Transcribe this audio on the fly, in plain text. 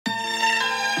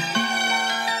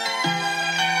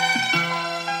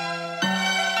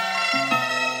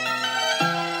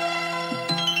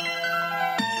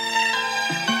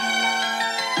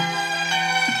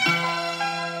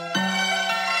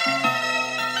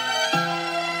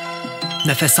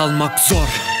Nefes almak zor,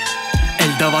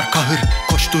 elde var kahır.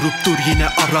 Koşturup dur yine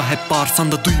ara, hep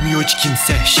bağırsan da duymuyor hiç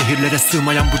kimse. Şehirlere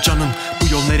sığmayan bu canın, bu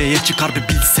yol nereye çıkar bir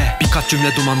bilse. Birkaç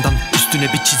cümle dumandan,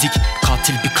 üstüne bir çizik.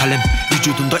 Katil bir kalem,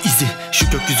 vücudunda izi. Şu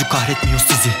gökyüzü kahretmiyor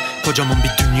sizi. Kocaman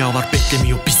bir dünya var,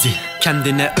 beklemiyor bizi.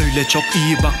 Kendine öyle çok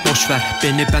iyi bak, boş ver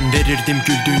beni, ben verirdim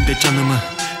güldüğünde canımı.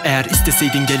 Eğer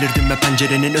isteseydin gelirdim ve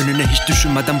pencerenin önüne hiç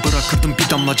düşünmeden bırakırdım bir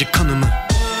damlacık kanımı.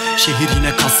 Şehir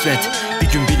yine kasvet,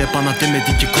 bir gün bile bana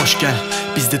demedin ki koş gel.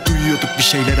 Biz de duyuyorduk bir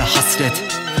şeylere hasret.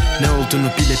 Ne olduğunu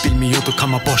bile bilmiyorduk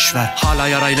ama boş ver. Hala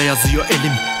yarayla yazıyor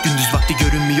elim, gündüz vakti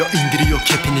görünmüyor, indiriyor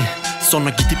kepini. Sonra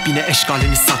gidip yine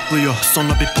eşkalini saklıyor.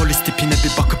 Sonra bir polis tipine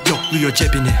bir bakıp yokluyor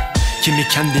cebini. Kimi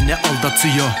kendini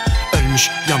aldatıyor, ölmüş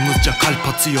yalnızca kalp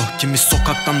atıyor. Kimi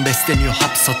sokaktan besleniyor,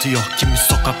 hap satıyor. Kimi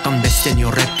sokaktan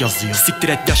besleniyor, rap yazıyor. Siktir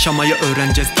et, yaşamayı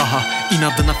öğreneceğiz daha.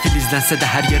 İnadına filizlense de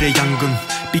her yere yangın.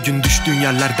 Bir gün düştüğün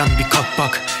yerlerden bir kalk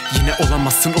bak. Yine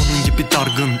olamazsın onun gibi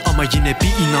dargın. Ama yine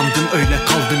bir inandın, öyle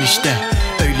kaldın işte.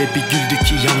 Öyle bir güldü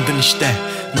ki yandın işte.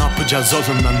 Ne yapacağız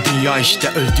oğlum lan, dünya işte.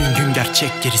 Öldüğün gün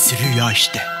gerçek, gerisi rüya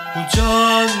işte. Bu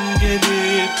can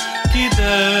gelip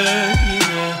gider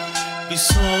yine, bir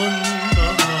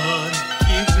sonbahar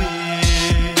gibi.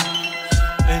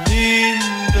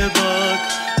 Elinde bak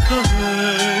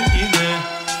kahır yine,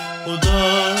 o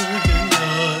da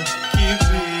dünya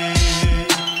gibi.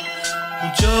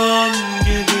 Bu can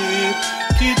gelip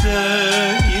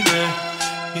gider yine,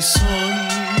 bir son